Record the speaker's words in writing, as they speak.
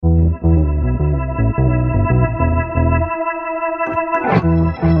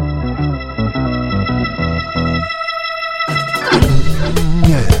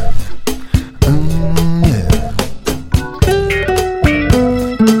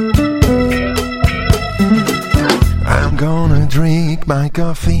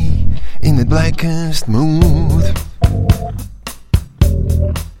coffee in the blackest mood.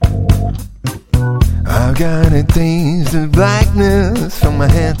 I've got to taste the blackness from my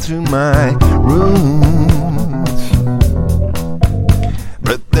head to my roots.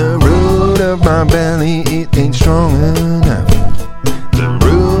 But the root of my belly, it ain't strong enough. The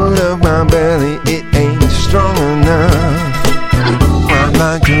root of my belly, it ain't strong enough. I'd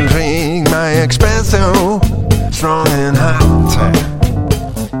like to drink my espresso strong and hot.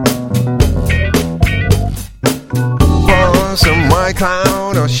 Pour some white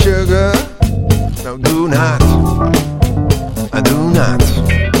cloud or sugar. No, do not. I do not.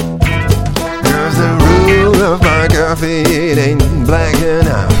 Cause the root of my coffee, it ain't black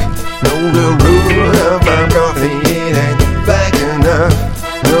enough. No, the root of my coffee, it ain't black enough.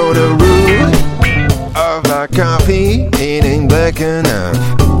 No, the root of my coffee, it ain't black enough.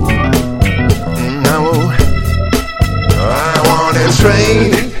 No, I want it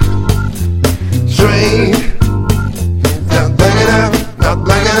straight, straight. Not black enough, not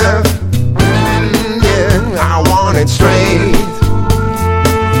black enough. I want it straight,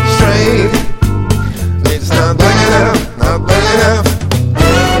 straight. It's not black enough, not black enough.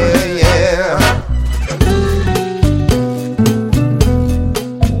 Yeah,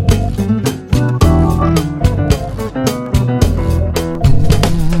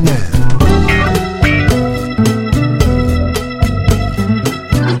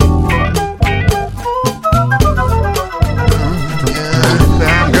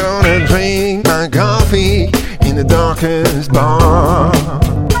 I'm gonna drink my coffee in the darkest bar.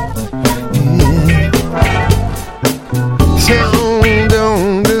 Yeah. So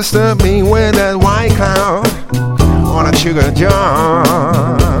don't disturb me with that white cloud or that sugar jar.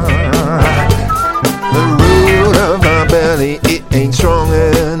 The root of my belly, it ain't strong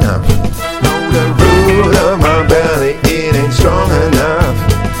enough. No, the root of my belly, it ain't strong enough.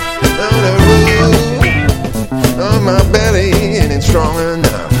 No, the root of my belly, it ain't strong enough.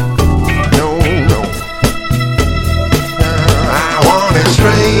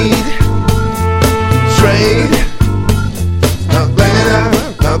 Straight,